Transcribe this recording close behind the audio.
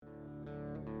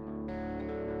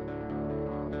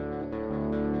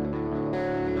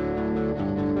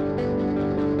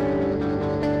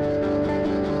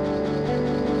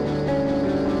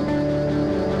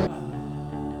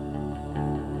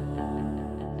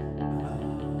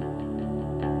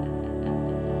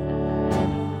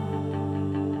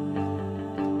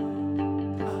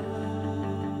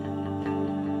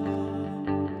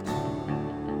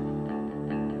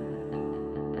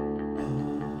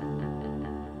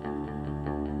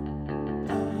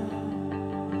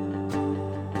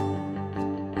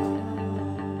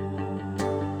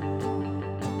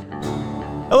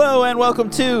Hello and welcome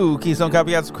to Keystone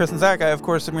Copycats with Chris and Zach. I, of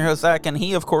course, am your host, Zach, and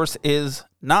he, of course, is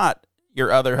not your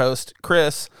other host,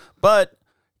 Chris, but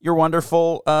your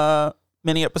wonderful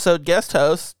mini-episode guest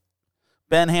host,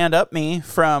 Ben Hand Up Me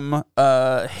from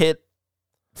hit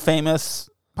famous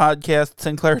podcast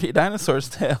Sinclarity Dinosaur's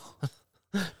Tale.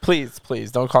 Please,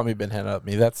 don't call me Ben Hand Up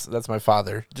Me. That's my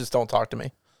father. Just don't talk to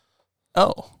me.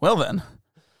 Oh, well then.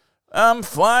 I'm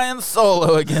flying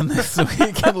solo again this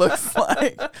week, it looks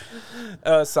like.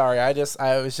 Sorry, I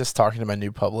was just talking to my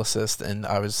new publicist, and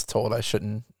I was told I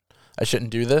shouldn't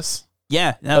do this.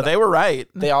 Yeah, no, they were right.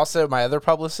 My other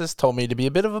publicist told me to be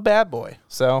a bit of a bad boy.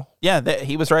 So yeah,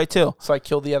 he was right too. So I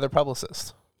killed the other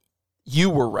publicist. You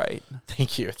were right.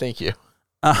 Thank you.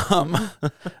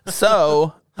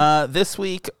 So this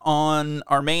week on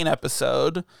our main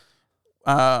episode,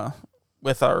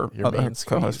 with our other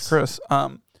co-host Chris,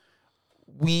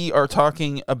 we are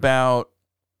talking about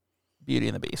Beauty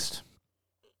and the Beast,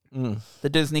 the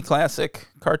Disney classic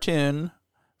cartoon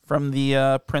from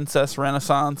the princess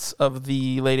renaissance of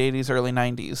the late 80s, early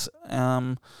 90s.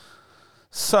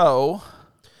 So,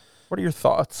 what are your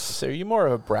thoughts? So are you more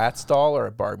of a Bratz doll or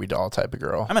a Barbie doll type of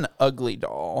girl? I'm an ugly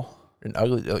doll. An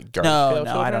ugly No,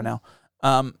 I don't know.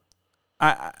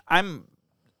 I'm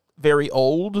very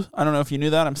old. I don't know if you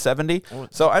knew that. I'm 70.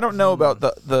 So I don't know about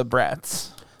the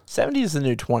Bratz. 70 is the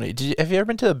new 20. Have you ever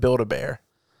been to the Build-A-Bear?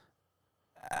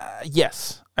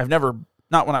 Yes. I've never,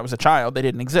 not when I was a child. They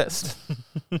didn't exist.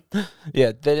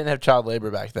 Yeah, they didn't have child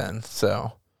labor back then.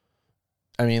 So,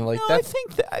 I mean, like, I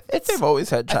think they've always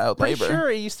had child labor. I'm sure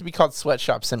it used to be called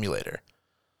Sweatshop Simulator.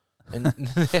 And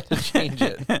they had to change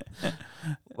it.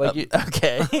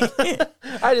 Okay.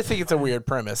 I just think it's a weird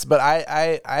premise. But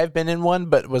I've been in one,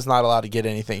 but was not allowed to get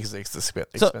anything because it's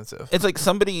expensive. So it's like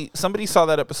somebody saw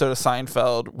that episode of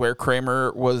Seinfeld where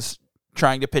Kramer was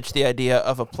trying to pitch the idea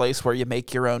of a place where you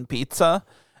make your own pizza.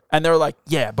 And they're like,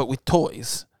 yeah, but with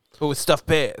toys. But with stuffed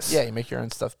bears. Yeah, you make your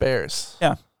own stuffed bears.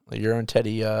 Yeah. Like your own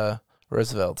Teddy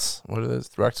Roosevelts. What are those?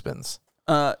 Ruxpins.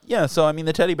 Yeah, so I mean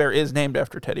the teddy bear is named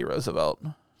after Teddy Roosevelt.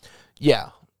 Yeah.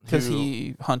 Because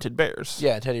he hunted bears.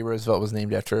 Yeah, Teddy Roosevelt was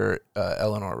named after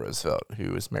Eleanor Roosevelt,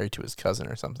 who was married to his cousin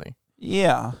or something.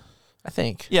 Yeah. I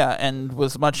think. Yeah, and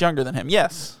was much younger than him.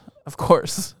 Yes, of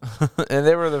course.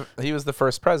 And he was the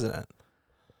first president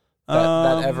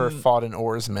that ever fought an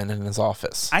oarsman in his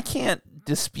office. I can't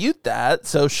dispute that,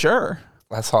 so sure.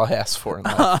 That's all I asked for in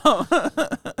life.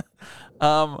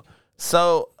 I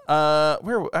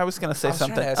was going to say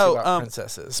something. Trying to ask you about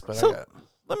princesses, but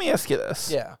let me ask you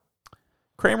this. Yeah.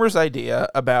 Kramer's idea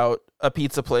about a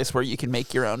pizza place where you can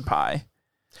make your own pie.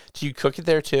 Do you cook it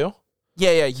there too?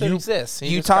 Yeah. So it exists.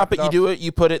 You top it, you do it,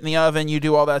 you put it in the oven, you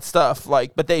do all that stuff.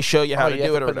 But they show you how to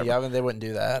do it or whatever. In the oven, they wouldn't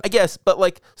do that. I guess, but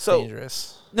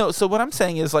dangerous. No, so what I'm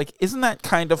saying is isn't that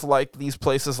kind of like these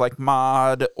places like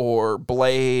Mod or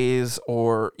Blaze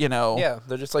or Yeah,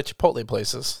 they're just like Chipotle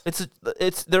places.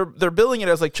 They're billing it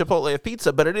as like Chipotle of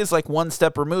pizza, but it is like one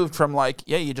step removed from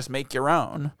you just make your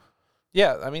own.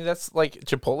 Yeah, I mean that's like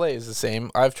Chipotle is the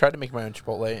same. I've tried to make my own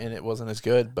Chipotle and it wasn't as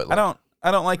good, but I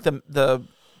don't like the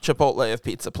Chipotle of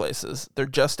pizza places. They're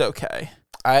just okay.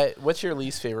 What's your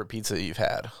least favorite pizza you've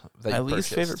had? My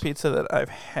least favorite pizza that I've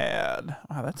had.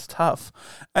 Wow, that's tough.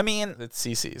 I mean, it's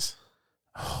Cece's.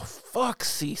 Oh, fuck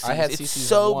Cece's. I had it's Cece's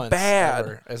so once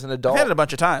bad. As an adult. I've had it a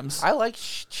bunch of times. I like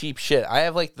cheap shit. I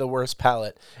have the worst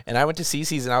palate. And I went to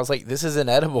Cece's and I was like, this is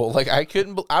inedible.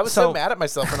 I was so mad at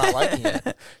myself for not liking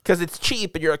it. Because it's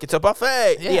cheap and you're like, it's a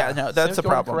buffet. Yeah, no, that's the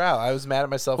problem. Corral. I was mad at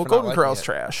myself for not Golden liking Corral's it.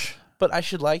 trash. But I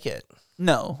should like it.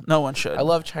 No one should. I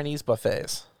love Chinese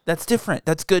buffets. That's different.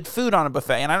 That's good food on a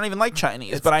buffet, and I don't even like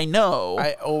Chinese, but I know.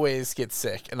 I always get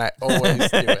sick, and I always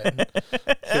do it.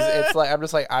 Because it's I'm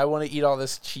just I want to eat all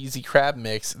this cheesy crab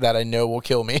mix that I know will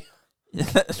kill me.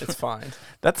 It's fine.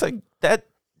 That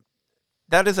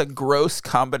is a gross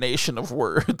combination of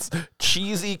words.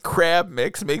 Cheesy crab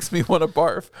mix makes me want to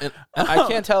barf. And I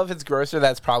can't tell if it's grosser.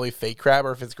 That's probably fake crab,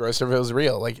 or if it's grosser if it was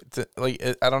real.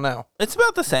 I don't know. It's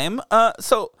about the same.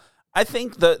 So I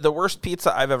think the worst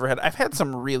pizza I've ever had, I've had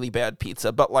some really bad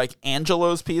pizza, but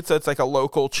Angelo's Pizza, it's like a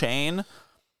local chain.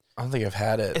 I don't think I've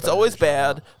had it. It's always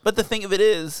bad. But the thing of it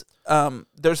is,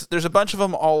 there's a bunch of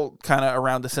them all kind of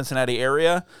around the Cincinnati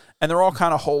area, and they're all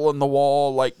kind of hole in the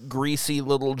wall, greasy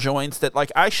little joints that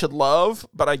I should love,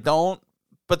 but I don't.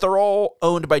 But they're all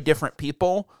owned by different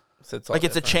people. So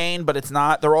it's a chain, but it's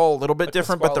not. They're all a little bit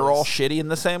different, but they're all shitty in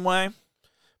the same way.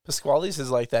 Pasquale's is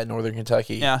like that in Northern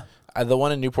Kentucky. Yeah. The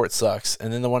one in Newport sucks,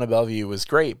 and then the one in Bellevue was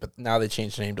great, but now they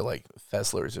changed the name to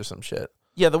Fessler's or some shit.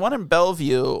 Yeah, the one in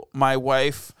Bellevue, my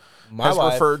wife has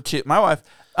referred to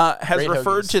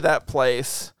that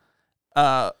place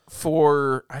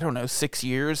for, I don't know, 6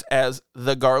 years as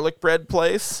the garlic bread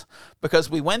place because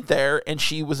we went there and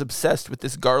she was obsessed with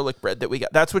this garlic bread that we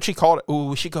got. That's what she called it. Ooh,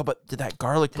 we should go to that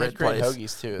garlic bread place.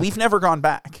 Hoagies too. We've never gone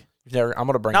back. I'm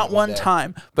going to bring Not it one day.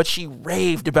 time, but she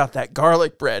raved about that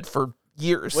garlic bread for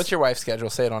years. What's your wife's schedule?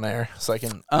 Say it on air so I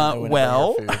can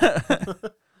well, she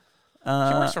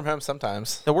works from home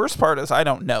sometimes. The worst part is I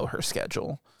don't know her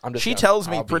schedule. She tells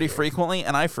me pretty frequently,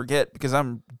 and I forget because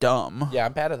I'm dumb. Yeah,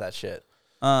 I'm bad at that shit.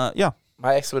 Yeah.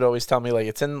 My ex would always tell me, like,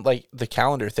 it's in, like, the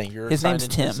calendar thing. His name's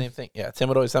Tim. The same thing. Yeah, Tim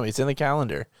would always tell me, it's in the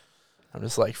calendar. I'm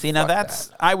just like, see, now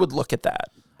that's, I would look at that.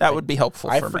 That would be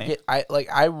helpful for me.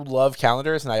 I love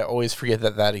calendars, and I always forget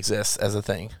that exists as a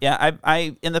thing. Yeah,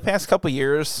 I in the past couple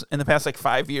years, in the past like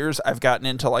 5 years, I've gotten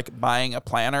into like buying a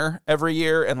planner every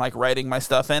year and like writing my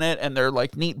stuff in it, and they're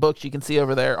like neat books you can see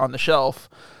over there on the shelf,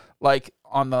 like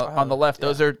on the left.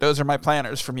 Yeah. Those are my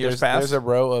planners from years past. There's a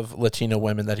row of Latino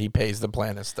women that he pays to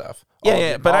plan his stuff.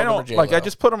 Yeah, but I don't like. I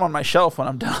just put them on my shelf when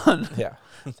I'm done. Yeah.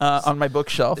 On my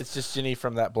bookshelf. It's just Ginny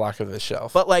from that block of the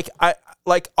shelf.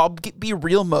 But I'll be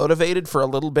real motivated for a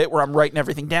little bit where I'm writing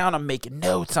everything down. I'm making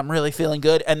notes. I'm really feeling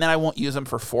good. And then I won't use them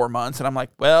for 4 months. And I'm like,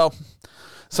 well,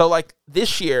 so like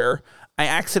this year I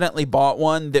accidentally bought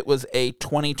one that was a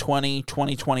 2020,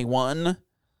 2021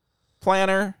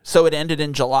 planner. So it ended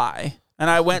in July. And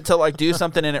I went to like do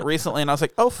something in it recently, and I was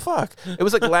like, "Oh fuck!" It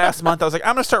was like last month. I was like,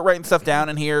 "I'm gonna start writing stuff down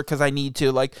in here because I need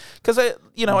to." Like, because I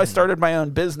started my own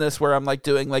business where I'm like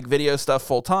doing like video stuff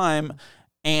full time,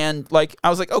 and like I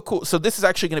was like, "Oh cool!" So this is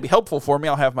actually gonna be helpful for me.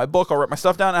 I'll have my book. I'll write my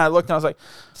stuff down. And I looked, and I was like,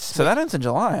 "So that ends in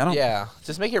July." I don't. Yeah,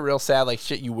 just make it real sad, like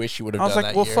shit you wish you would have done. I was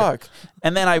like, "Well, fuck."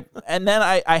 And then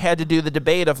I had to do the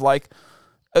debate of like,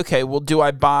 okay, well, do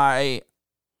I buy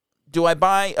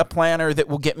a planner that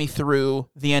will get me through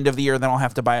the end of the year, then I'll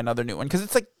have to buy another new one? Because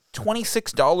it's like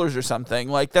 $26 or something.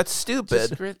 Like, that's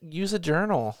stupid. Just use a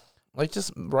journal. Like,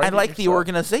 just write. I like the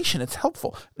organization. It's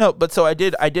helpful. No, but so I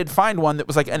did find one that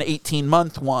was like an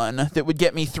 18-month one that would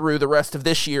get me through the rest of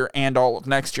this year and all of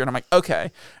next year. And I'm like,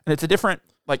 okay. And it's a different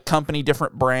like company,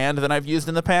 different brand than I've used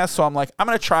in the past. So I'm like, I'm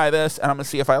going to try this, and I'm going to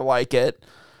see if I like it.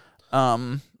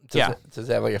 Does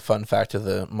it have like a fun fact of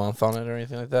the month on it or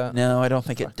anything like that? No, I don't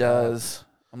think it does.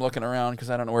 I'm looking around because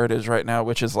I don't know where it is right now,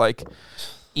 which is like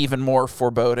even more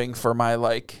foreboding for my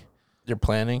like your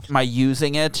planning. My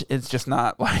using it. It's just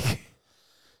not like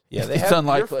it's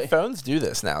unlikely. Your phones do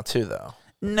this now too, though.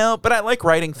 No, but I like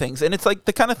writing things, and it's like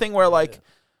the kind of thing where like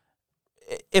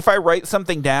if I write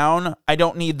something down, I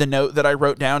don't need the note that I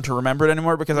wrote down to remember it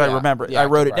anymore because I remember it. I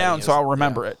wrote it down, so I'll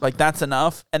remember it. Like, that's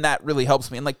enough, and that really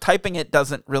helps me. And, like, typing it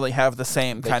doesn't really have the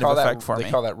same kind of effect for me.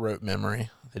 They call that rote memory.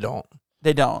 They don't.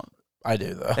 They don't. I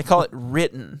do, though. They call it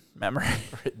written memory.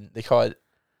 They call it...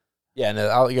 Yeah, no,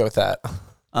 I'll go with that.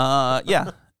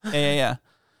 Yeah.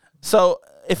 So,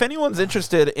 if anyone's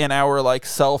interested in our, like,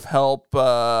 self-help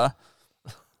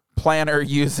planner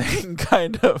using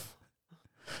kind of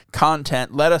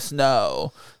content, let us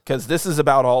know, because this is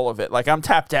about all of it. Like, I'm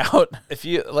tapped out. If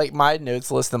you like my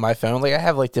notes list on my phone, like I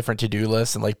have like different to-do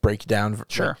lists and like breakdown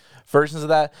like, versions of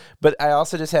that, but I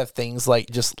also just have things like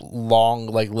just long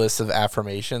like lists of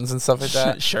affirmations and stuff like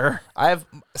that. Sure. I have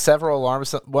several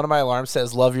alarms. One of my alarms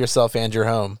says "Love yourself and your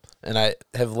home," and I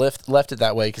have left it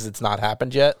that way because it's not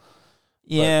happened yet.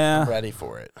 Yeah, I'm ready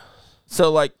for it.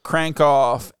 So like crank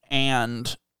off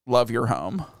and love your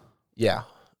home. Yeah.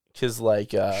 Because,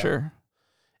 like, sure.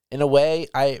 In a way,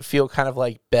 I feel kind of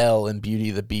like Belle in Beauty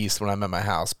and the Beast when I'm at my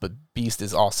house, but Beast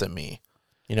is also me.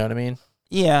 You know what I mean?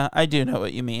 Yeah, I do know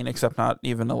what you mean, except not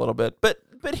even a little bit. But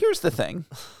here's the thing.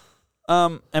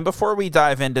 And before we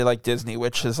dive into like Disney,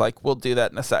 which is like we'll do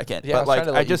that in a second. Yeah, but like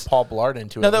I just Paul Blart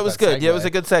into it. No, that was good. Segue. Yeah, it was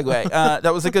a good segue.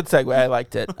 That was a good segue. I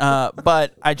liked it.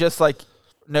 But I just like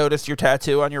noticed your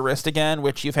tattoo on your wrist again,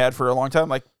 which you've had for a long time.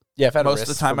 Like, yeah, I've had most of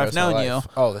the time I've known you.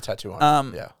 Oh, the tattoo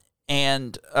on. Yeah.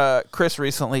 And Chris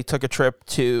recently took a trip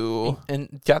to...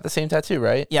 And got the same tattoo,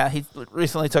 right? Yeah, he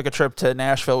recently took a trip to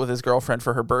Nashville with his girlfriend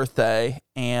for her birthday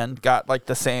and got, like,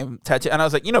 the same tattoo. And I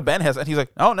was like, Ben has it. And he's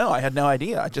like, oh, no, I had no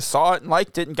idea. I just saw it and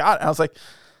liked it and got it. And I was like...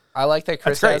 I like that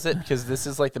Chris has it because this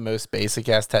is, like, the most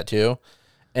basic-ass tattoo.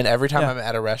 And every time I'm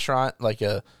at a restaurant,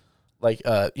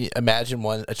 imagine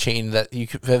a chain that you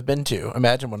could have been to.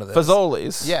 Imagine one of those.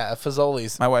 Fazoli's. Yeah,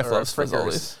 Fazoli's. My wife loves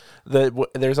Fazoli's.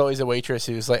 There's always a waitress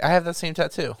who's like, I have that same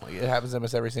tattoo. Like, it happens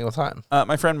almost every single time.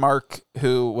 My friend Mark,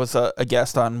 who was a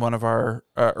guest on one of our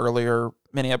earlier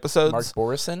mini episodes. Mark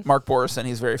Borison.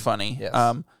 He's very funny.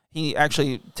 Yes. He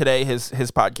actually, today, his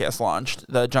podcast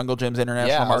launched, the Jungle Gyms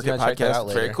International Market Podcast.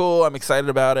 It's very cool. I'm excited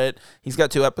about it. He's got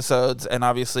 2 episodes, and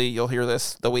obviously you'll hear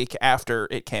this the week after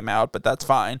it came out, but that's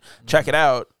fine. Check it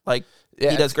out. Like,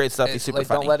 Yeah, he does great stuff. He's super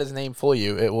funny. Don't let his name fool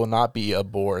you. It will not be a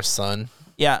bore, son.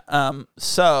 Yeah.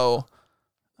 So,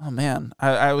 oh man,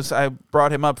 I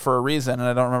brought him up for a reason, and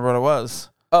I don't remember what it was.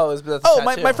 Oh,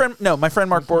 my friend. No, my friend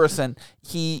Mark Borison.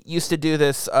 He used to do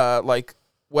this like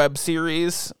web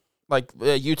series, like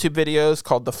YouTube videos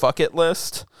called the Fuck It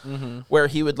List, where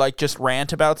he would like just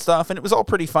rant about stuff, and it was all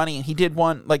pretty funny. And he did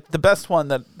one, like the best one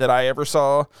that I ever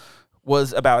saw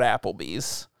was about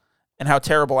Applebee's and how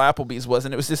terrible Applebee's was,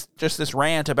 and it was just this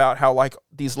rant about how like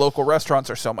these local restaurants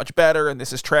are so much better, and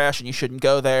this is trash, and you shouldn't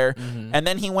go there. And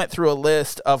then he went through a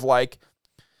list of like,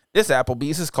 this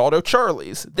Applebee's is called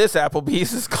O'Charlie's. This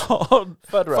Applebee's is called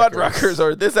Fuddruckers,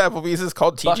 or this Applebee's is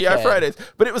called TGI Fridays.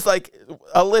 But it was like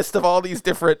a list of all these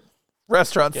different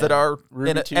restaurants that are,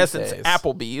 in essence,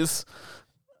 Applebee's.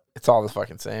 It's all the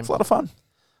fucking same. It's a lot of fun.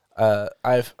 I'm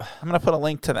going to put a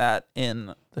link to that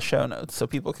in the show notes so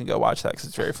people can go watch that because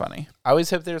it's very funny. I always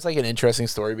hope there's like an interesting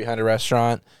story behind a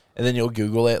restaurant, and then you'll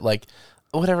Google it. Like,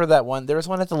 whatever that one. There was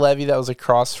one at the Levee that was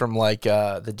across from like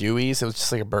the Dewey's. It was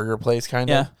just like a burger place kind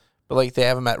of. Yeah. But like they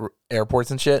have them at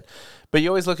airports and shit. But you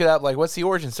always look it up. Like, what's the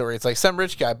origin story? It's like some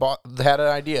rich guy had an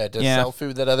idea to sell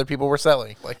food that other people were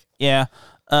selling. Like, yeah.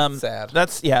 Sad.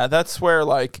 That's where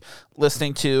like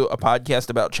listening to a podcast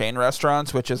about chain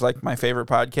restaurants, which is like my favorite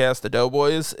podcast, The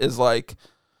Doughboys, is like,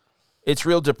 it's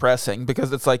real depressing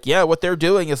because it's like, yeah, what they're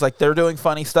doing is like they're doing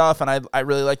funny stuff, and I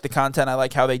really like the content. I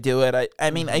like how they do it.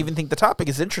 I mean, I even think the topic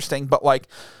is interesting, but like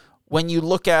when you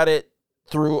look at it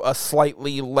through a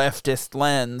slightly leftist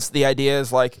lens, the idea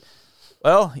is like,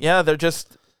 well, yeah,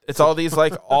 it's all these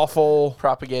like awful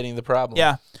propagating the problem.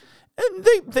 Yeah. And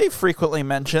they frequently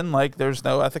mention like there's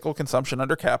no ethical consumption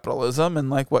under capitalism, and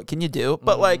like what can you do?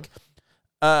 But like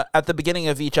at the beginning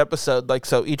of each episode, like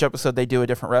so each episode they do a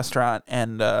different restaurant,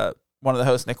 and one of the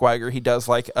hosts, Nick Weiger, he does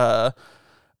like an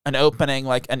opening,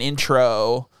 like an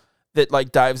intro that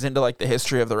like dives into like the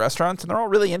history of the restaurants, and they're all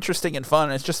really interesting and fun.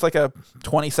 It's just like a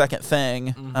 20-second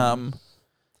thing.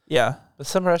 Yeah. But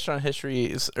some restaurant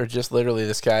histories are just literally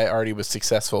this guy already was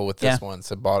successful with this one,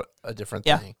 so bought a different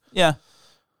thing. Yeah.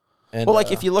 And, well,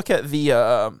 like if you look at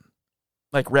the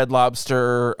like Red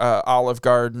Lobster, Olive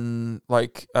Garden,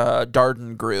 like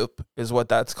Darden Group is what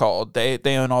that's called. They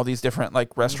own all these different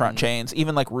like restaurant chains.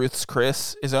 Even like Ruth's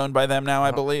Chris is owned by them now,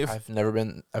 I believe. I've never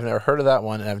heard of that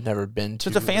one, and I've never been to.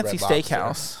 It's a fancy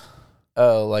steakhouse.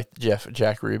 Oh, like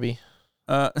Jack Ruby.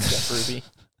 Jeff Ruby.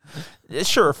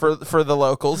 Sure, for the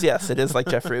locals, yes, it is like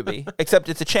Jeff Ruby, except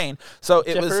it's a chain. So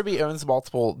Jeff Ruby owns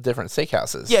multiple different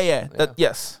steakhouses. Yeah.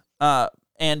 Yes.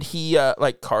 And he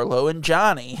like Carlo and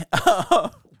Johnny,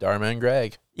 Dharma and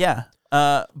Greg. Yeah.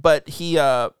 But he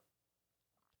so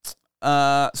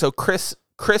Chris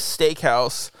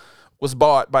Steakhouse was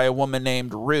bought by a woman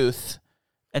named Ruth,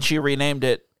 and she renamed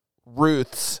it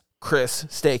Ruth's Chris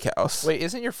Steakhouse. Wait,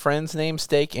 isn't your friend's name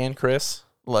Steak and Chris?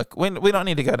 Look, we don't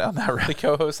need to go down that road. The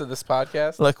co-host of this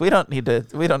podcast. Look, we don't need to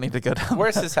go down.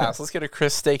 Where's his house? Let's get a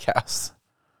Chris Steakhouse.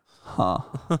 Huh?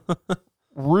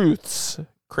 Ruth's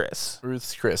Chris.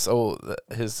 Oh,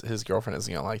 his girlfriend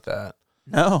isn't gonna like that.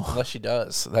 No, unless she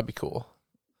does. That'd be cool.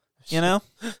 You know,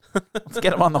 let's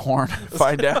get him on the horn.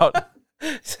 Find out.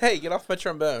 Hey, get off my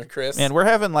trombone, Chris. Man, we're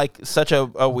having like such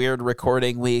a weird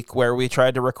recording week where we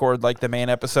tried to record like the main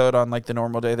episode on like the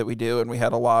normal day that we do, and we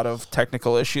had a lot of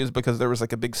technical issues because there was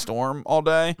like a big storm all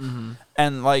day,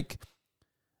 and like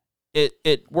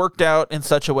it worked out in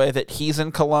such a way that he's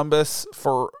in Columbus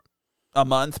for a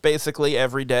month basically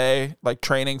every day, like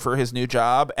training for his new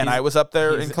job, and I was up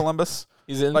there in Columbus.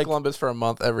 He's in Columbus for a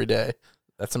month every day.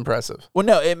 That's impressive. Well,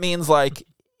 no, it means like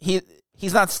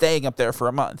he's not staying up there for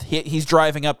a month. He's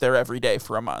driving up there every day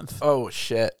for a month. Oh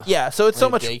shit. Yeah, so it's so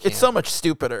much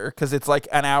stupider because it's like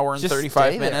an hour and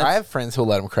 35 minutes. I have friends who'll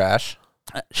let him crash.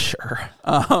 Sure.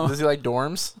 Does he like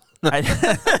dorms?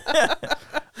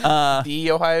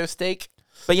 The Ohio Steak.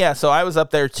 But yeah, so I was up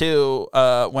there too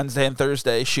Wednesday and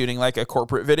Thursday shooting like a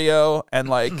corporate video, and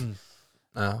like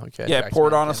it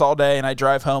poured on us all day, and I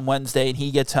drive home Wednesday and he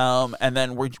gets home, and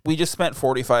then we just spent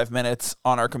 45 minutes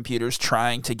on our computers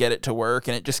trying to get it to work,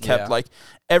 and it just kept like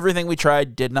everything we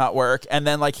tried did not work. And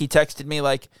then like he texted me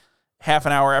like half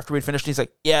an hour after we'd finished, he's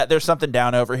like, yeah, there's something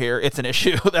down over here, it's an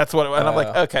issue. That's what it was. And I'm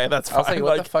like, okay, that's fine. I was like,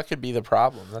 what the fuck could be the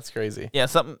problem? That's crazy. Yeah,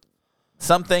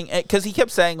 something because he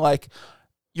kept saying like,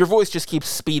 your voice just keeps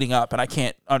speeding up, and I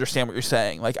can't understand what you're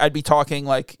saying. Like, I'd be talking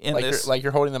like in this...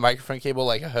 You're holding the microphone cable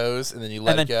like a hose, and then you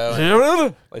let it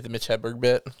go. Like the Mitch Hedberg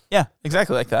bit. Yeah,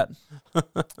 exactly like that.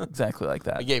 Exactly like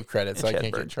that. I gave credit, so I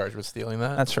can't get charged with stealing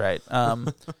that. That's right.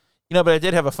 But I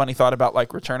did have a funny thought about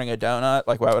like returning a donut.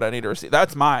 Like, why would I need a receipt?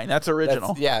 That's mine. That's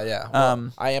original. Yeah.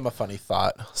 Well, I am a funny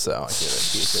thought, so I give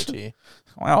it THOT.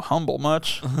 Wow, humble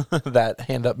much. That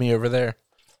hand up me over there.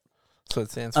 That's what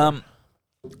it stands for.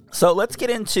 So let's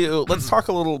talk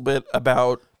a little bit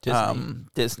about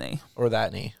Disney. Or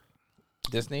that knee.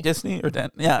 Disney or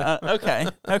yeah.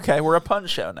 Okay. We're a pun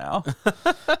show now.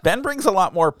 Ben brings a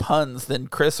lot more puns than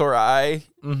Chris or I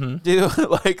do.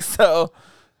 Like, so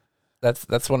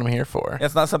that's what I'm here for.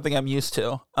 It's not something I'm used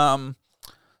to.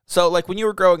 So like when you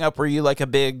were growing up, were you like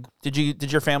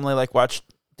did your family like watch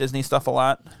Disney stuff a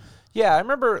lot? Yeah, I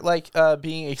remember like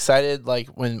being excited like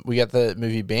when we got the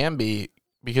movie Bambi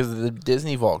because of the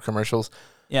Disney Vault commercials.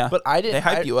 Yeah, but I didn't. They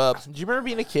hype you up. Do you remember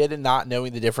being a kid and not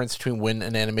knowing the difference between when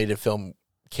an animated film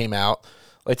came out?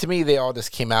 Like to me, they all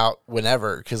just came out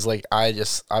whenever because like I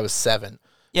was 7.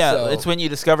 Yeah, so, it's when you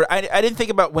discovered. I didn't think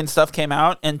about when stuff came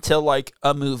out until like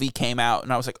a movie came out,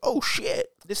 and I was like, oh shit,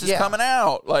 this is coming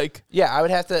out. Like, yeah, I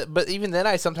would have to. But even then,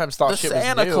 I sometimes thought shit was new.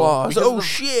 Santa Claus. Oh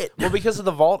shit. Well, because of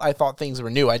the Vault, I thought things were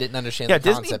new. I didn't understand the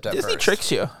concept at first. Disney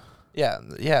tricks you. Yeah,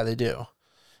 they do.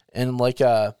 And like,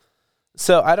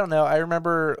 so I don't know. I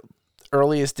remember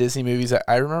earliest Disney movies.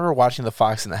 I remember watching The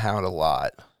Fox and the Hound a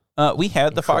lot. We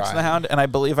had The Fox and the Hound, and I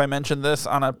believe I mentioned this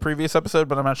on a previous episode,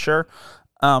 but I'm not sure.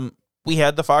 We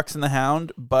had The Fox and the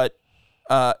Hound, but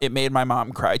it made my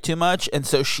mom cry too much, and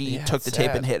so she took the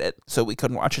tape and hid it, so we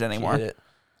couldn't watch it anymore.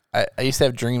 I used to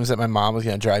have dreams that my mom was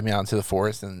going to drive me out into the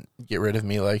forest and get rid of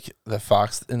me like the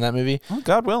fox in that movie. Oh,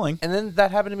 God willing. And then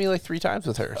that happened to me like 3 times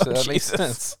with her, so that makes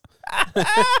sense.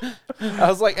 I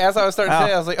was like, as I was starting to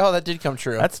say, I was like, oh, that did come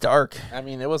true. That's dark. I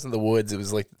mean, it wasn't the woods. It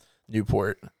was like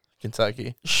Newport,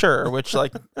 Kentucky. Sure, which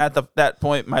like at that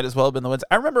point might as well have been the woods.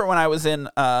 I remember when I was in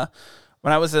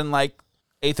like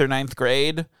 8th or 9th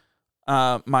grade,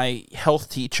 my health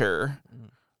teacher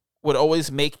would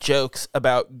always make jokes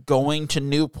about going to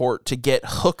Newport to get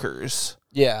hookers.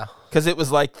 Yeah. Because it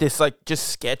was like this like just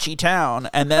sketchy town.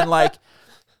 And then like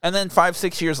and then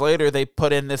 5-6 years later they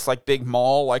put in this like big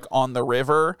mall like on the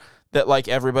river that like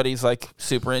everybody's like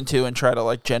super into and try to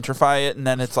like gentrify it, and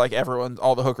then it's like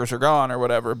all the hookers are gone or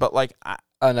whatever. But like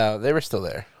oh no, they were still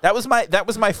there. That was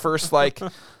my first like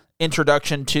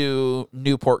introduction to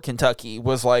Newport, Kentucky,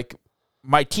 was like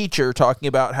my teacher talking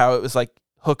about how it was like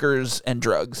hookers and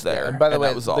drugs there. And by the way,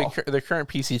 that was all. The current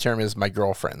PC term is my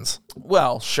girlfriends.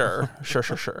 Well, sure.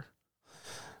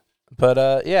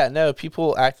 But yeah, no,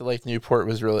 people acted like Newport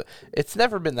was really. It's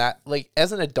never been that. Like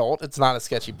as an adult, it's not a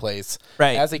sketchy place.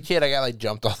 Right. As a kid, I got like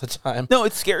jumped all the time. No,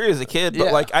 it's scary as a kid,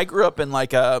 but like I grew up in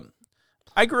like a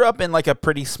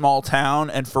pretty small town,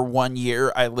 and for 1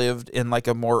 year I lived in like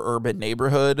a more urban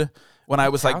neighborhood when I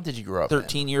was like did you grow up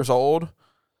 13 years old.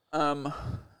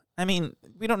 I mean,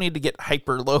 we don't need to get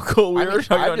hyper local.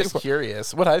 I'm just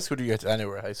curious. What high school did you go to? I know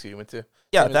where high school you went to.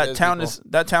 Yeah, that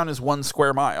town is 1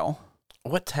 square mile.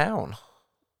 What town?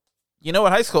 You know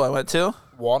what high school I went to?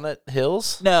 Walnut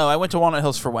Hills? No, I went to Walnut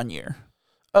Hills for 1 year.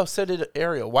 Oh, so did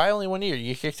Ariel. Why only 1 year?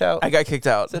 You get kicked out? I got kicked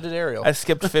out. So did Ariel. I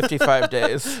skipped 55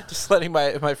 days. Just letting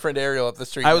my friend Ariel up the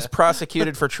street. I was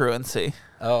prosecuted for truancy.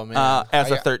 Oh, man. As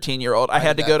a 13-year-old. I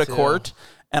had to go to court,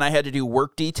 and I had to do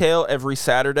work detail every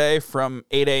Saturday from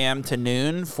 8 a.m. to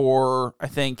noon for, I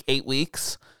think, 8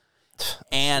 weeks.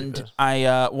 And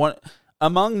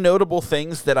among notable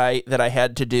things that I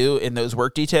had to do in those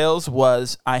work details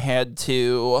was I had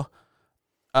to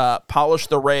polish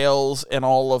the rails and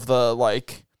all of the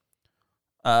like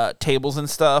tables and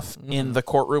stuff in the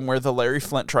courtroom where the Larry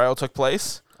Flynt trial took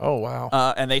place. Oh wow!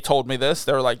 And they told me this.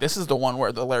 They were like, "This is the one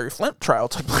where the Larry Flynt trial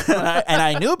took place." and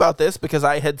I knew about this because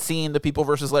I had seen The People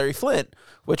versus Larry Flynt,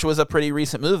 which was a pretty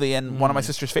recent movie and one of my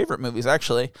sister's favorite movies,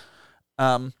 actually.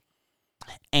 And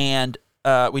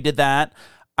we did that.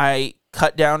 I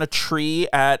cut down a tree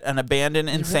at an abandoned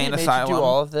insane asylum. Made you do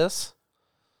all of this?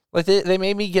 Like they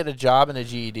made me get a job and a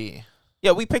GED.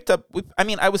 Yeah, we picked up.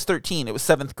 I was 13. It was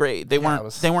 7th grade. They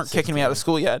weren't kicking me out of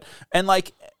school yet. And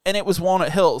it was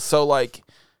Walnut Hills. So like,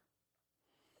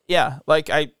 yeah, like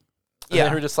they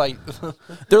were just like,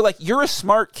 they're like, you're a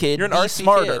smart kid. You're an artsy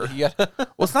smarter. Kid. Yeah. Well,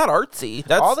 it's not artsy.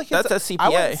 That's all the kids, that's a CPA. I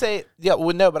wouldn't say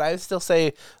no, but I would still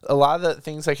say a lot of the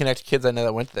things I connect to kids I know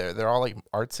that went there. They're all like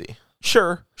artsy.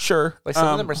 Sure. Like some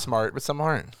of them are smart, but some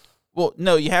aren't. Well,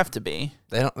 no, you have to be.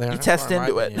 They you test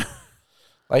into it.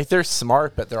 Like they're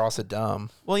smart, but they're also dumb.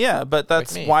 Well, yeah, but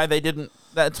that's why they didn't.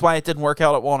 That's why it didn't work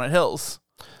out at Walnut Hills.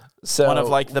 So one of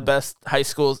like the best high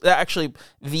schools, actually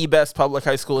the best public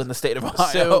high school in the state of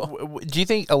Ohio. So, do you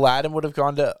think Aladdin would have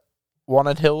gone to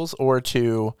Walnut Hills or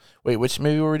to which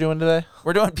movie were we doing today?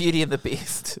 We're doing Beauty and the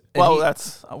Beast. Well,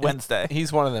 that's Wednesday.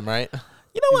 He's one of them, right?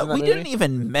 You know what? We didn't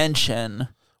even mention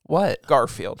What?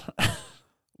 Garfield.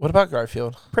 What about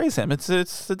Garfield? Praise him. It's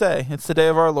the day. It's the day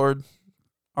of our Lord,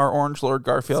 our Orange Lord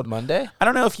Garfield. It's Monday? I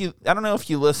don't know if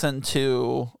you listen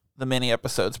to the mini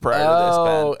episodes prior to this,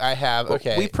 Ben. Oh, I have.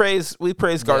 Okay. We praise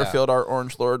Garfield, our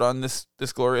Orange Lord, on this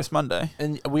glorious Monday.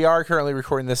 And we are currently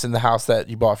recording this in the house that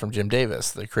you bought from Jim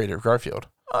Davis, the creator of Garfield.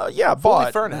 Yeah, fully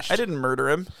bought. furnished. I didn't murder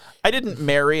him. I didn't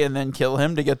marry and then kill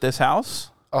him to get this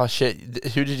house. Oh shit!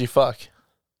 Who did you fuck?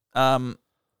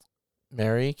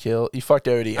 Marry, kill. You fucked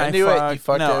Odie. I knew it. You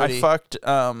fucked Odie. I fucked.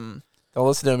 Don't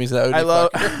listen to him. He's an Odie.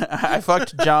 I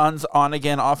fucked John's on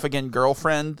again, off again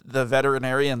girlfriend, the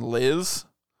veterinarian Liz.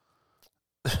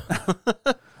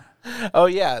 Oh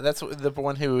yeah, that's the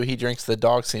one who he drinks the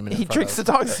dog semen. He drinks the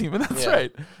dog semen. That's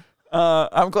right.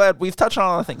 I'm glad we've touched on a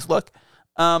lot of things. Look,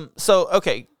 so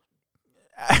okay.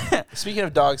 Speaking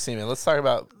of dog semen, let's talk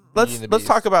about. Let's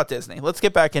talk about Disney. Let's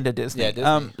get back into Disney. Yeah,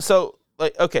 Disney. So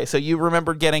like, okay, so you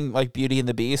remember getting like Beauty and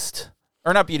the Beast,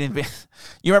 or not Beauty and the Beast?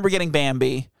 You remember getting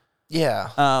Bambi? Yeah.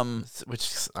 Which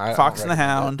Fox and the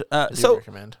Hound. So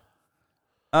recommend.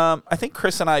 I think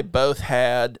Chris and I both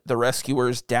had The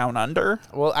Rescuers Down Under.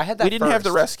 Well, I had that. We didn't have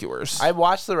The Rescuers. I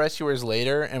watched The Rescuers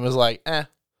later and was like, eh.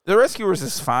 The Rescuers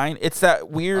is fine. It's that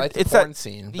weird. I like it's porn that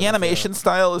scene. The animation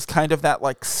style is kind of that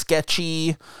like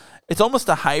sketchy. It's almost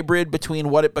a hybrid between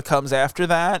what it becomes after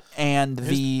that and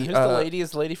who's the lady?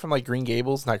 Is the lady from like Green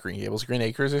Gables? Not Green Gables. Green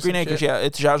Acres or something. Green Acres. Shit? Yeah,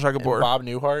 it's Zsa Zsa Gabor. And Bob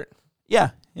Newhart.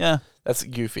 Yeah, yeah. That's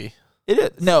Goofy. It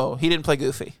is. No, he didn't play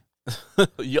Goofy.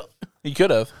 Yeah, he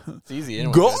could have. It's easy.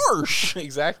 Gosh.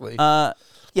 Exactly.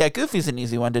 Yeah, Goofy's an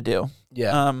easy one to do.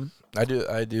 Yeah. I do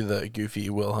the Goofy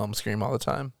Wilhelm scream all the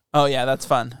time. Oh yeah, that's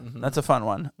fun. Mm-hmm. That's a fun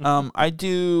one. I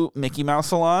do Mickey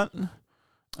Mouse a lot.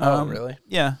 Oh really?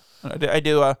 Yeah, I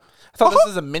do. I thought this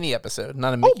was a mini episode,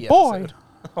 not a Mickey episode.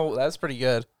 Oh, that's pretty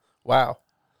good. Wow.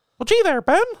 Well, gee there,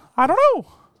 Ben. I don't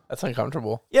know. That's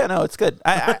uncomfortable. Yeah, no, it's good.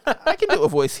 I can do a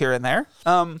voice here and there.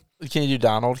 Can you do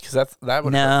Donald? Because that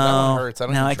one hurts.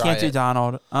 I can't do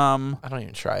Donald. I don't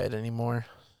even try it anymore.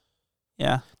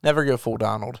 Yeah. Never go full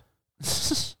Donald.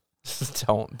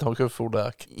 Don't go full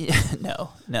duck. Yeah, no.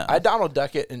 I Donald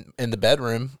Duck it in the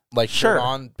bedroom, like shirt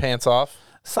on, pants off.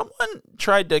 Someone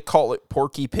tried to call it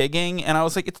Porky Pigging, and I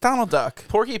was like, it's Donald Duck.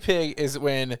 Porky Pig is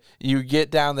when you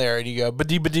get down there and you go,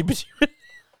 ba-dee, ba-dee, ba-dee.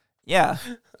 Yeah.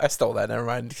 I stole that. Never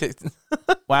mind.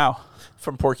 Wow.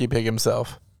 From Porky Pig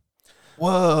himself.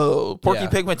 Whoa. Porky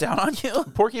Pig went down on you?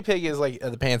 Porky Pig is like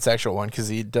the pansexual one because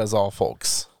he does all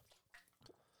folks.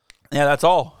 Yeah, that's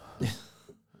all.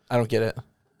 I don't get it.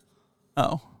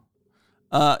 Oh.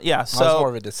 Yeah, so... I was more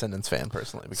of a Descendants fan,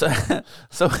 personally.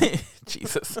 So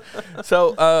Jesus.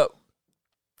 So,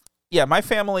 yeah, my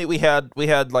family, we had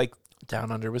like...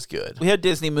 Down Under was good. We had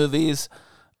Disney movies.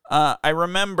 I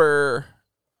remember,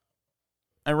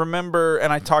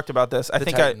 and I talked about this. I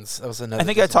think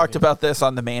I talked about this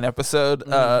on the main episode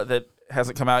that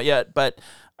hasn't come out yet. But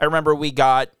I remember we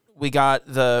got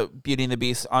the Beauty and the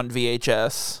Beast on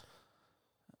VHS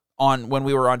when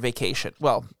we were on vacation.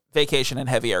 Well, vacation in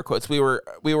heavy air quotes. We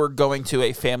were going to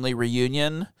a family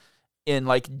reunion in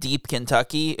like deep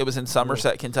Kentucky. It was in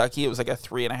Somerset, Kentucky. It was like a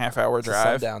 3.5 hour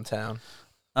drive downtown.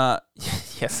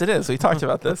 Yes, it is. We talked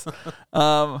about this.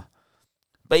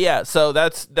 But yeah, so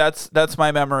that's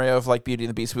my memory of like Beauty and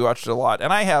the Beast. We watched it a lot,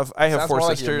 and I have Sounds 4 more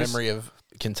sisters. Like your memory of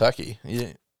Kentucky.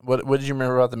 What did you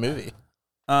remember about the movie?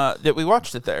 That we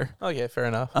watched it there. Okay, fair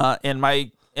enough.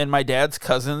 In my dad's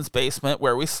cousin's basement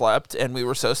where we slept, and we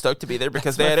were so stoked to be there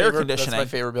because they had air conditioning.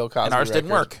 That's my favorite Bill Cosby and ours record.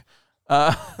 didn't work.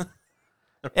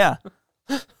 Yeah,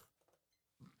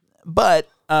 but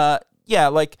yeah,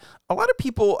 like a lot of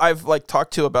people I've like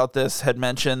talked to about this had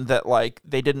mentioned that like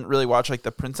they didn't really watch like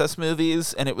the princess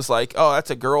movies, and it was like, oh, that's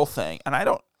a girl thing, and I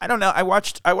don't know. I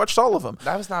watched all of them.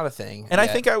 That was not a thing, and yet. I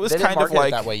think I was kind of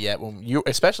like that way yet. When you,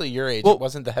 especially your age, it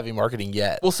wasn't the heavy marketing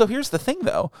yet. Well, so here's the thing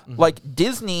though, like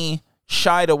Disney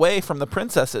shied away from the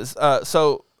princesses.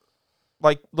 So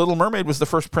like Little Mermaid was the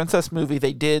first princess movie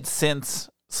they did since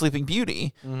Sleeping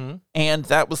Beauty, and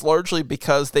that was largely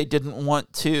because they didn't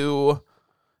want to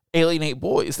alienate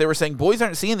boys. They were saying boys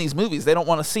aren't seeing these movies, they don't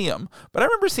want to see them. But I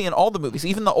remember seeing all the movies,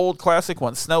 even the old classic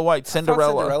ones, Snow White,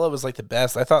 Cinderella. Cinderella was like the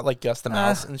best. I thought like Gus the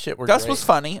Mouse and shit were Gus great. Was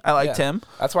funny. I liked him.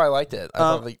 That's why I liked it. I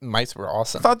thought like mice were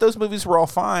awesome. I thought those movies were all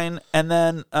fine, and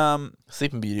then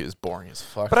Sleeping Beauty was boring as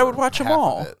fuck. But I would watch them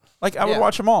all. Like I would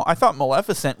watch them all. I thought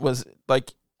Maleficent was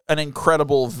like an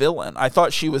incredible villain. I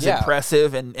thought she was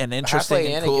impressive and interesting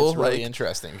and cool. It's really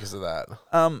interesting because of that.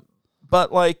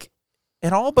 But like,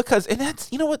 and all because, and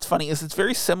that's, you know what's funny is it's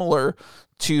very similar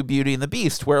to Beauty and the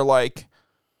Beast, where like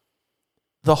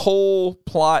the whole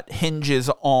plot hinges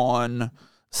on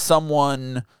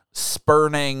someone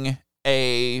spurning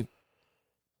a,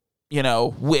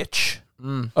 witch,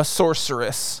 a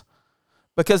sorceress,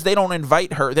 because they don't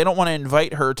invite her. They don't want to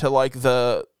invite her to like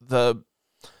the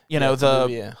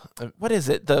what is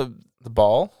it? The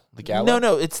ball? The gala?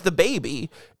 No, it's the baby.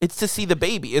 It's to see the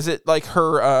baby. Is it like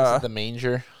her? Is it the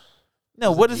manger?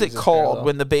 No, what is it called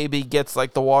when the baby gets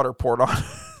like the water poured on?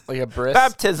 Like a bris?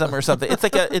 Baptism or something.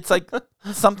 It's like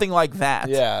something like that.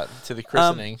 Yeah, to the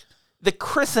christening. The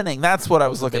christening. That's what I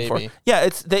was looking for. Yeah,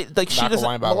 it's she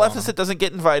doesn't. Maleficent doesn't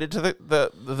get invited to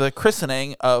the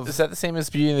christening of. Is that the same as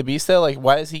Beauty and the Beast though? Like,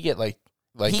 why does he get like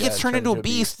he gets turned into a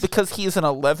beast because he is an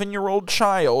 11-year-old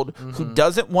child who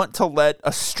doesn't want to let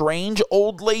a strange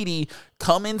old lady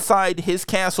come inside his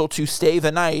castle to stay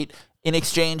the night in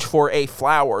exchange for a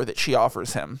flower that she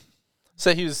offers him.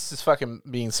 So he was just fucking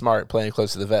being smart, playing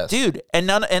close to the vest, dude. And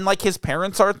like his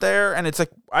parents aren't there, and it's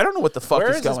like I don't know what the fuck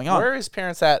is going on. Where are his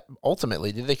parents at?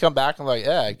 Ultimately, did they come back and like,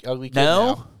 we kid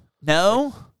now?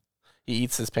 No. Like, he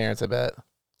eats his parents, I bet.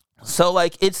 So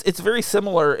like it's very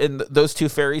similar in those two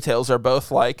fairy tales are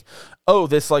both like, oh,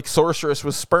 this like sorceress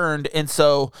was spurned, and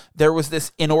so there was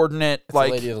this inordinate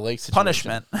like Lady of the Lake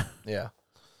punishment. Yeah,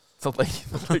 it's a Lady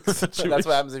of the Lake situation. That's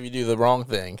what happens if you do the wrong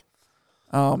thing.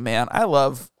 Oh man, I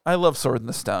love Sword in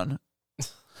the Stone.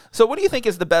 So what do you think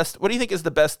is the best? What do you think is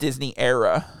the best Disney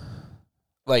era?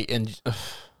 Like in.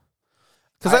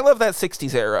 Because I love that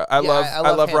 60s era. I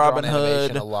love Robin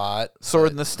Hood a lot.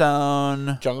 Sword in the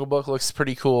Stone. Jungle Book looks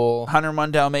pretty cool.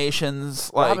 101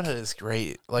 Dalmatians. Like, Robin Hood is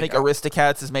great. Like, I think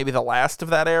Aristocats is maybe the last of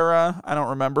that era. I don't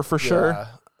remember for sure.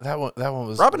 That one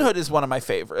was... Robin Hood is one of my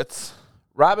favorites.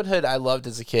 Robin Hood I loved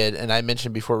as a kid, and I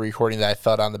mentioned before recording that I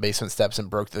fell down the basement steps and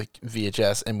broke the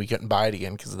VHS, and we couldn't buy it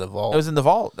again because of the vault. It was in the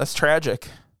vault. That's tragic.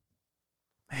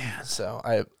 Man, so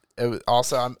it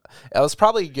was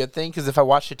probably a good thing because if I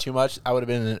watched it too much, I would have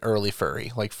been an early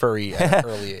furry, like furry at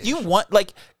an early age.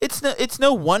 It's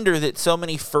no wonder that so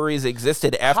many furries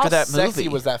existed after that movie. How sexy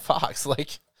was that fox?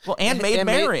 Like, well, and Maid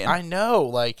Marian. I know,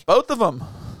 like both of them.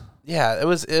 Yeah, it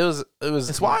was.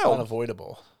 It's wild,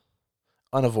 unavoidable.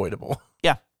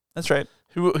 Yeah, that's right.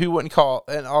 Who wouldn't call?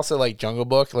 And also like Jungle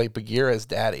Book, like Bagheera's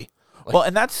daddy. Like, well,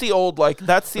 and that's the old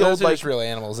real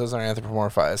animals. Those aren't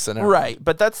anthropomorphized, so right?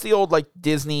 But that's the old like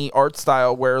Disney art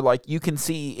style where like you can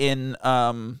see in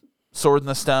Sword in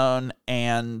the Stone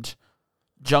and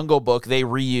Jungle Book they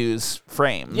reuse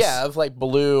frames. Yeah, of like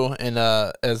Baloo and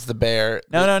as the bear.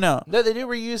 No. No, they do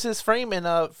reuse his frame in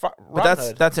Robin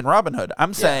Hood. That's in Robin Hood.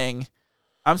 I'm saying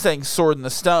Sword in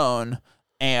the Stone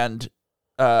and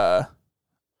the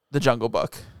Jungle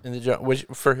Book. Which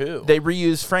for who? They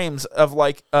reuse frames of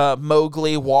like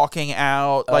Mowgli walking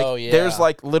out. Like there's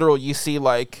like literal. You see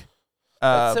like.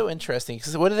 That's so interesting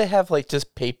because what do they have like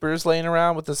just papers laying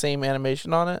around with the same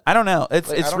animation on it? I don't know. I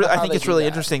think it's really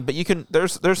interesting. But you can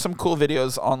there's some cool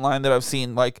videos online that I've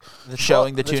seen like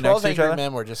showing the two next to each other. 12 Angry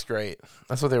Men were just great.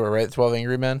 That's what they were, right? The 12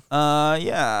 Angry Men.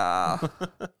 Yeah.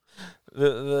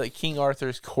 The King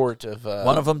Arthur's court of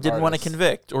one of them didn't want to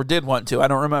convict or did want to. I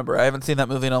don't remember. I haven't seen that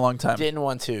movie in a long time. Didn't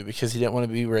want to because he didn't want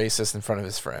to be racist in front of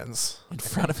his friends.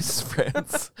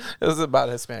 It was about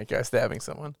a Hispanic guy stabbing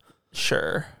someone.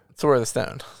 Sure. Sword of the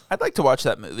Stone. I'd like to watch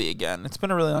that movie again. It's been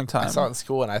a really long time. I saw it in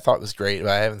school and I thought it was great,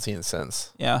 but I haven't seen it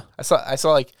since. Yeah. I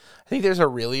saw like I think there's a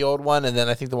really old one, and then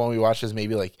I think the one we watched is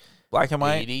maybe like black and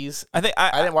white 80s. I think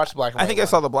I didn't watch the black and white. I think I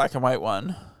saw the black and white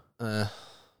one.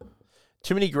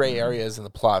 Too many gray areas in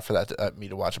the plot for that me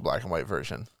to watch a black and white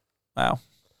version. Wow.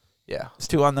 Yeah. It's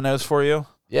too on the nose for you?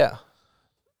 Yeah.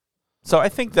 So I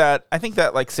think that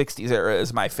like 60s era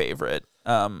is my favorite.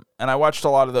 And I watched a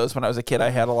lot of those when I was a kid.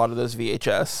 I had a lot of those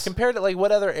VHS. Compared to like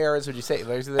what other eras would you say?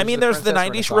 There's the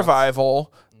 90s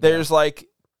revival. There's like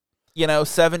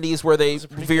 70s where they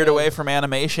veered away from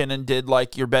animation and did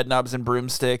like your Bedknobs and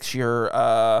Broomsticks,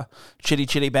 your Chitty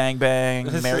Chitty Bang Bang,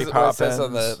 Mary Poppins. This is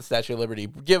on the Statue of Liberty.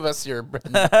 Give us your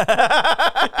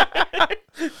I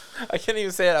can't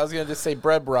even say it. I was going to just say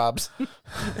bread robs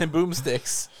and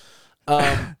boomsticks.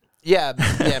 Yeah,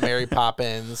 Mary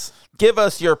Poppins. Give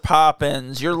us your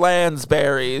Poppins, your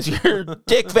Lansburys, your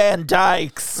Dick Van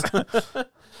Dykes.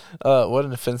 What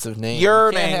an offensive name.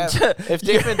 Yearning. If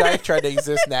Dick Van Dyke tried to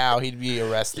exist now, he'd be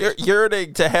arrested.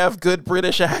 Yearning to have good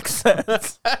British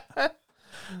accents.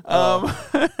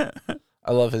 I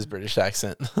love his British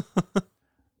accent.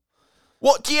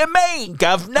 What do you mean,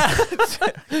 governor?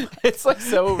 It's like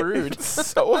so rude. It's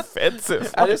so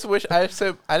offensive. I just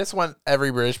want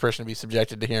every British person to be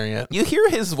subjected to hearing it. You hear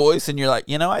his voice and you're like,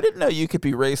 I didn't know you could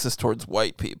be racist towards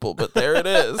white people, but there it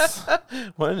is.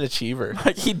 What an achiever.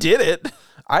 Like, he did it.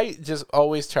 I just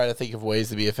always try to think of ways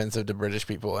to be offensive to British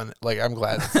people, and like I'm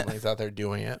glad that somebody's out there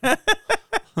doing it.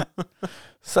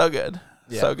 So good.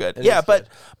 So good. Yeah, but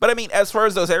I mean, as far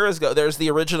as those eras go, there's the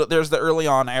early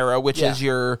on era, which is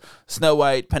your Snow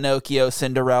White, Pinocchio,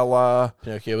 Cinderella.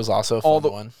 Pinocchio was also a fun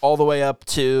one. All the way up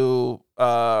to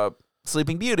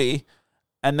Sleeping Beauty.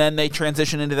 And then they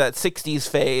transition into that 60s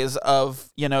phase of,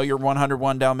 your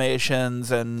 101 Dalmatians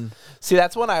and... See,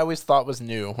 that's one I always thought was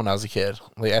new when I was a kid.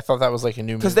 Like, I thought that was like a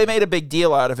new movie. Because they made a big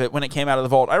deal out of it when it came out of the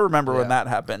vault. I remember when that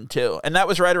happened, too. And that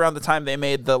was right around the time they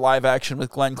made the live action with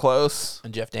Glenn Close.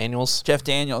 And Jeff Daniels. Jeff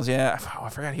Daniels, yeah. Oh, I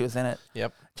forgot he was in it.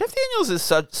 Yep. Jeff Daniels is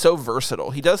so versatile.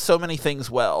 He does so many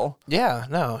things well. Yeah,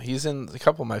 no, he's in a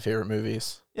couple of my favorite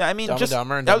movies. Yeah, I mean, Dumb and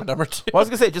Dumber and Dumb and Dumber 2. Well, I was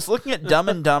going to say, just looking at Dumb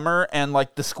and Dumber and,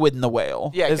 like, The Squid and the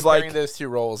Whale. Yeah, is comparing those two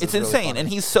roles it's is insane, really and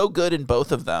he's so good in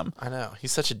both of them. I know.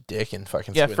 He's such a dick in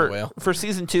fucking Squid and the Whale. For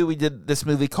season 2, we did this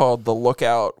movie called The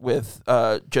Lookout with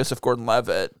Joseph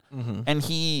Gordon-Levitt,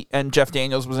 and Jeff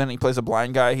Daniels was in it. He plays a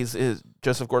blind guy. He's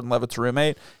Joseph Gordon-Levitt's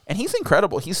roommate, and he's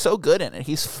incredible. He's so good in it.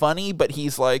 He's funny, but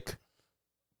he's, like,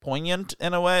 poignant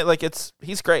in a way. Like,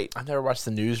 he's great. I've never watched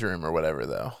The Newsroom or whatever,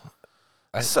 though.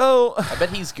 I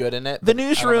bet he's good in it. The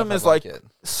Newsroom is like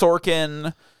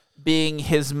Sorkin being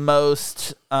his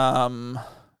most kind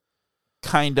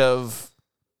of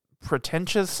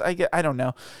pretentious. I don't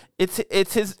know. It's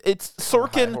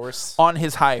Sorkin on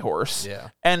his high horse.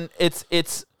 Yeah, and it's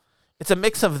a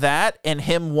mix of that and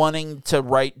him wanting to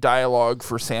write dialogue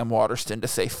for Sam Waterston to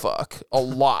say fuck a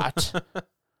lot.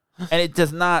 And it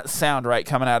does not sound right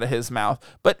coming out of his mouth.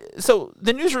 But so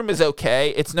The Newsroom is okay.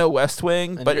 It's no West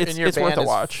Wing, but it's worth a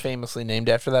watch. Famously named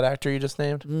after that actor you just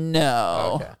named?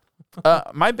 No. Okay.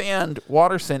 My band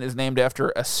Waterson is named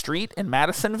after a street in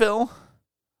Madisonville.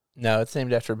 No, it's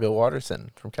named after Bill Watterson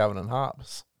from Calvin and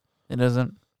Hobbes. It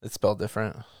isn't. It's spelled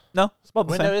different. No, spelled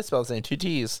the same. No, it's spelled the same. 2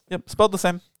 T's. Yep, spelled the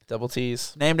same. Double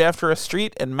T's. Named after a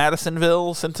street in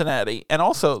Madisonville, Cincinnati. And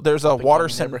also, there's a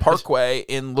Waterson Parkway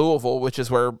in Louisville, which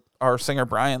is where our singer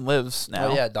Brian lives now.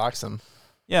 Oh, yeah, dox him.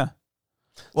 Yeah.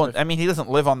 Well, I mean, he doesn't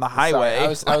live on the highway. He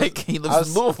lives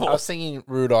in Louisville. I was singing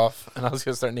Rudolph, and I was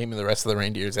going to start naming the rest of the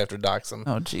reindeers after dox him.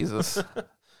 Oh, Jesus.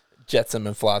 Jetsam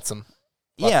and Flotsam.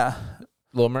 Yeah.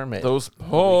 Little Mermaid. Those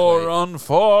poor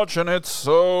unfortunate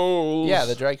souls. Yeah,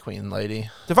 the drag queen lady.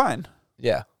 Divine.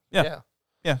 Yeah.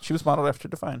 Yeah, she was modeled after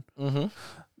Divine. Mm-hmm.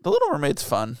 The Little Mermaid's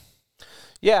fun.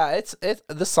 Yeah, it's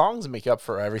the songs make up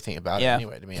for everything about it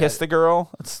anyway to me. Kiss the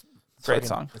Girl. It's a great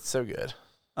song. It's so good.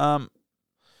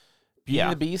 Beauty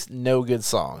and the Beast, no good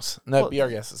songs. No, Be Our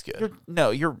Guest is good.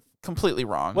 You're completely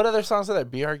wrong. What other songs are there?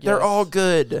 Be Our Guest. They're all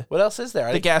good. What else is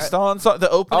there? The Gaston song,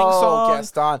 the opening song.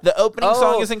 Gaston. The opening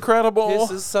song is incredible. This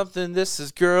is something, this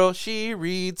is girl, she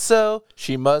reads so.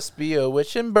 She must be a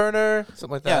witch and burner.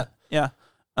 Something like that. Yeah.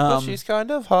 But she's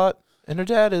kind of hot, and her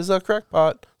dad is a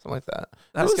crackpot. Something like that.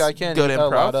 This guy can eat a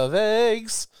lot of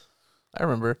eggs. I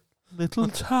remember. Little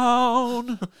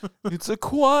town, it's a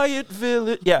quiet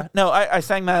village. Yeah, no, I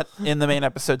sang that in the main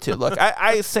episode too. Look,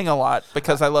 I sing a lot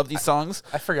because I love these songs.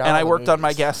 I forgot. And I worked on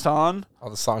my Gaston. All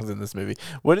the songs in this movie.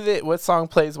 What song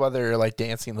plays while they're like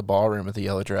dancing in the ballroom with the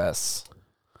yellow dress?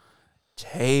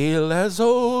 Tale as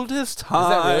old as time.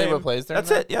 Is that really what plays there?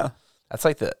 That's it, yeah. That's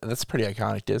a pretty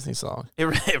iconic Disney song.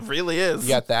 It really is. You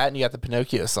got that, and you got the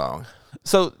Pinocchio song.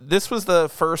 So this was the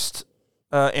first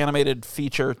animated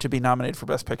feature to be nominated for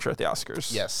Best Picture at the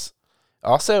Oscars. Yes.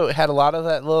 Also, it had a lot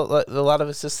of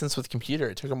assistance with computer.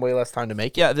 It took them way less time to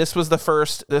make it. Yeah, this was the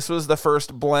first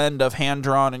blend of hand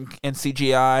drawn and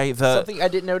CGI. Something I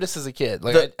didn't notice as a kid.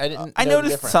 Like I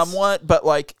noticed somewhat, but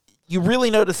like you really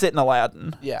notice it in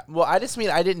Aladdin. Yeah. Well, I just mean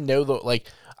I didn't know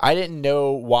I didn't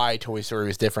know why Toy Story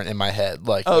was different in my head.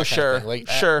 Like, oh, sure.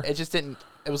 Sure. It just didn't,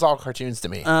 it was all cartoons to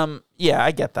me. Yeah,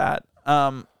 I get that.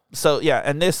 So yeah,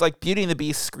 and this like Beauty and the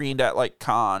Beast screened at like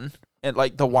Cannes and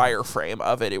like the wireframe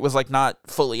of it. It was like not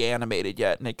fully animated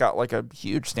yet, and it got like a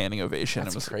huge standing ovation.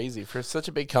 That's it was crazy for such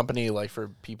a big company, like for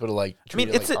people to like treat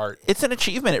it like art. It's an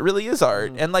achievement. It really is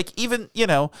art. And like even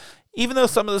though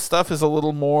some of the stuff is a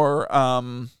little more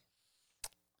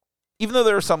even though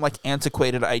there are some like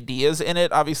antiquated ideas in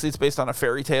it, obviously it's based on a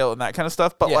fairy tale and that kind of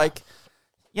stuff, but like,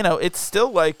 it's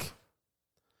still like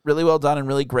really well done and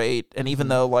really great. And even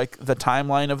though like the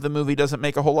timeline of the movie doesn't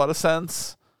make a whole lot of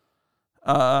sense,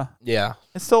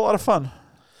 it's still a lot of fun.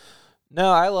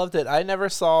 No, I loved it. I never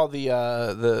saw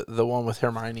the one with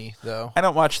Hermione though. I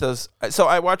don't watch those. So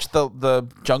I watched the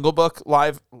Jungle Book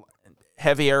live,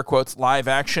 heavy air quotes, live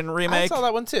action remake. I saw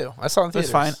that one too. I saw it in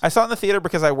theaters. It was fine. I saw it in the theater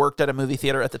because I worked at a movie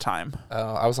theater at the time.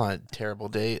 I was on a terrible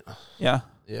date. Yeah.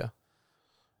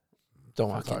 Don't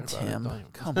want to talk about Tim.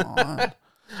 it. Come on.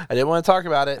 I didn't want to talk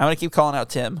about it. I'm gonna keep calling out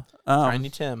Tim. Tiny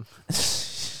Tim.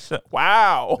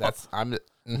 Wow. I'm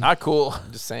not cool.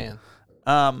 I'm just saying.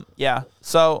 Yeah.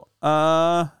 So,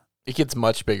 it gets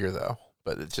much bigger though,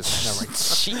 but it just never.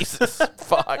 Jesus,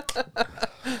 fuck.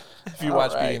 If you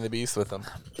watch Beauty and the Beast with them,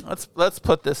 let's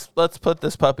put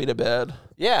this puppy to bed.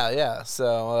 Yeah.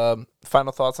 So,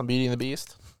 final thoughts on Beauty and the Beast?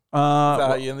 Is that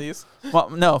how you end these? Well,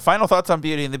 no. Final thoughts on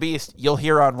Beauty and the Beast. You'll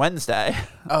hear on Wednesday.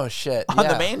 Oh shit! On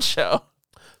the main show.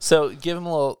 So give him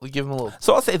a little.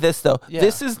 So I'll say this though. Yeah.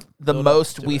 This is the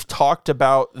most we've talked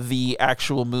about the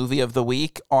actual movie of the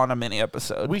week on a mini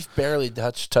episode. We've barely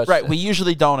touched right. it. We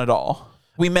usually don't at all.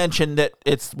 We mentioned that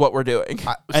it's what we're doing,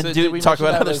 and did we talk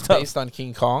about other stuff based on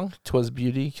King Kong. 'Twas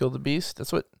beauty killed the beast.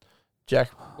 That's what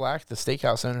Jack Black, the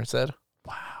steakhouse owner, said.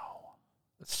 Wow,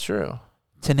 that's true.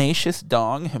 Tenacious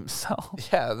Dong himself.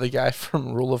 Yeah, the guy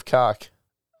from Rule of Cock.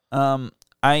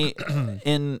 I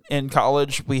in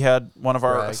college we had one of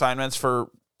our assignments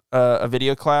for a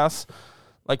video class.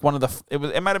 Like one of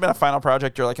it might have been a final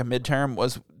project or like a midterm.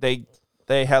 Was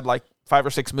they had like 5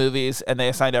 or 6 movies and they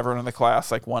assigned everyone in the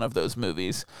class like one of those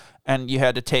movies, and you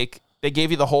had to they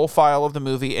gave you the whole file of the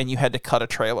movie and you had to cut a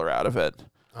trailer out of it.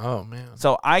 Oh man!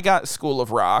 So I got School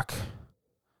of Rock,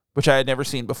 which I had never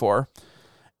seen before,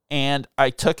 and I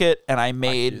took it and I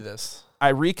made this.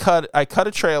 I cut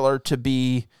a trailer to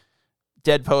be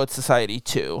Dead Poets Society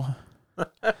 2.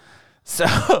 So,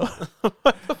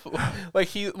 like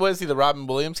was he the Robin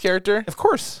Williams character? Of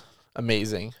course.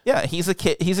 Amazing. Yeah, he's a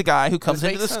kid. He's a guy who comes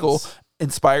into the school,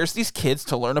 inspires these kids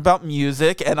to learn about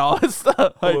music and all this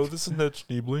stuff. Hello, this is Ned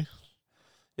Schneebly.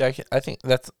 Yeah, I think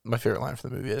that's my favorite line from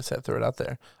the movie. I just had to throw it out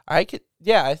there. I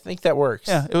think that works.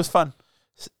 Yeah, it was fun.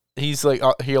 He's like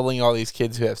healing all these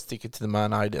kids who have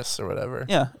stick-it-to-the-man-itis or whatever.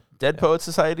 Yeah, Dead Poets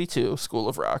Society 2, School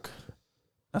of Rock.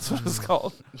 That's what it's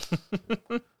called.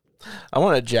 I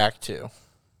want a Jack too.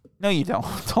 No, you don't.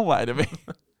 Don't lie to me.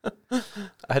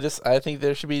 I think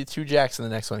there should be 2 Jacks in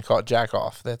the next one called Jack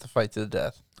Off. They have to fight to the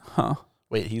death. Huh.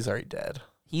 Wait, he's already dead.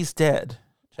 He's dead.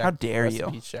 How dare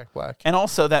you? Peace, Jack Black. And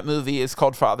also that movie is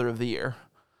called Father of the Year.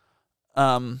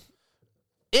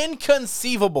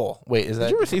 Inconceivable. Wait, is that...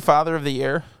 Did you ever see Father of the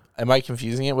Year? Am I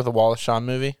confusing it with a Wallace Shawn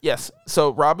movie? Yes.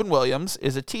 So Robin Williams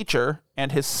is a teacher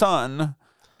and his son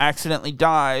accidentally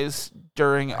dies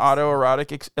during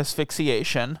autoerotic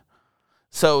asphyxiation.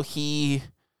 So he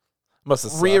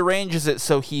rearranges it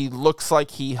so he looks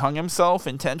like he hung himself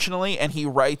intentionally, and he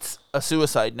writes a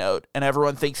suicide note, and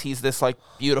everyone thinks he's this like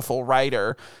beautiful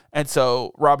writer. And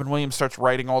so Robin Williams starts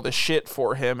writing all this shit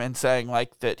for him and saying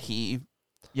like that he,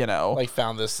 like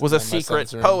found this was a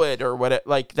secret poet or what,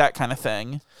 like that kind of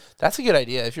thing. That's a good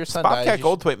idea. If your son dies, Bobcat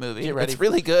Goldthwait movie. It's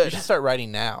really good. You should start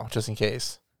writing now, just in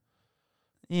case.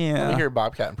 Yeah. Let me hear a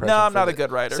Bobcat impression. No, I'm not a good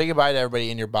writer. Say goodbye to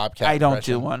everybody in your Bobcat I don't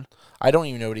impression. do one. I don't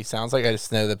even know what he sounds like. I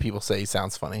just know that people say he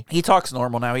sounds funny. He talks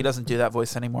normal now. He doesn't do that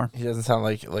voice anymore. He doesn't sound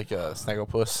like a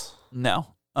Snagglepuss. No.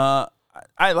 I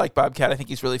like Bobcat. I think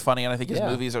he's really funny, and I think his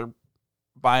movies are,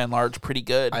 by and large, pretty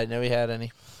good. I didn't know he had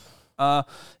any.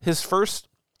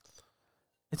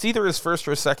 It's either his first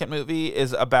or his second movie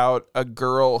is about a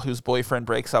girl whose boyfriend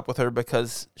breaks up with her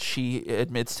because she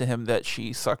admits to him that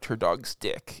she sucked her dog's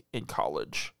dick in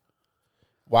college.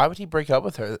 Why would he break up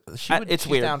with her? She's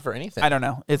weird. Down for anything. I don't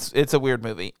know. It's a weird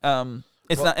movie.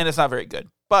 It's not very good.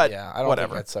 But yeah, I don't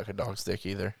think I'd suck a dog's dick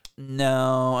either.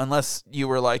 No, unless you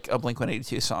were like a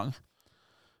Blink-182 song.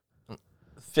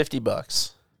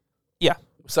 $50. Yeah.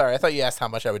 Sorry, I thought you asked how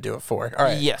much I would do it for. All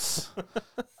right. Yes.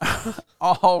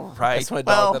 All right. That's my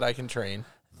dog that I can train.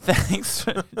 Thanks.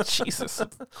 Jesus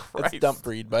Christ. It's Dump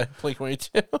Breed by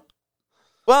Blink-182.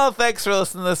 Well, thanks for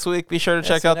listening this week. Be sure to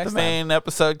check out the main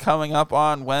episode coming up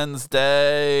on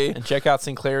Wednesday. And check out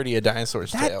Sinclarity, A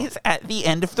Dinosaur's Tale. That is at the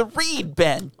end of the read,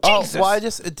 Ben. Jesus. Oh, why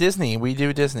just Disney? We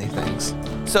do Disney things.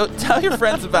 So tell your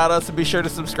friends about us and be sure to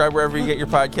subscribe wherever you get your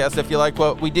podcasts. If you like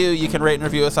what we do, you can rate and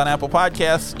review us on Apple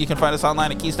Podcasts. You can find us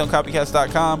online at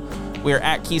KeystoneCopycats.com. We are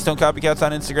at Keystone Copycats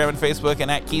on Instagram and Facebook, and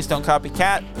at Keystone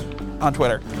Copycat on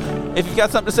Twitter. If you've got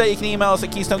something to say, you can email us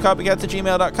at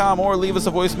KeystoneCopycats@gmail.com or leave us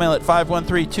a voicemail at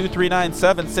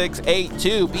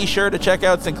 513-239-7682. Be sure to check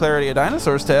out Sinclarity, A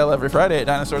Dinosaur's Tale every Friday at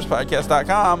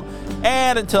DinosaurSPodcast.com.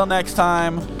 And until next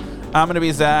time, I'm going to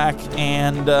be Zach,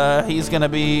 and he's going to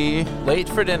be... late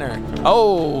for dinner.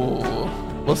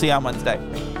 Oh, we'll see you on Wednesday.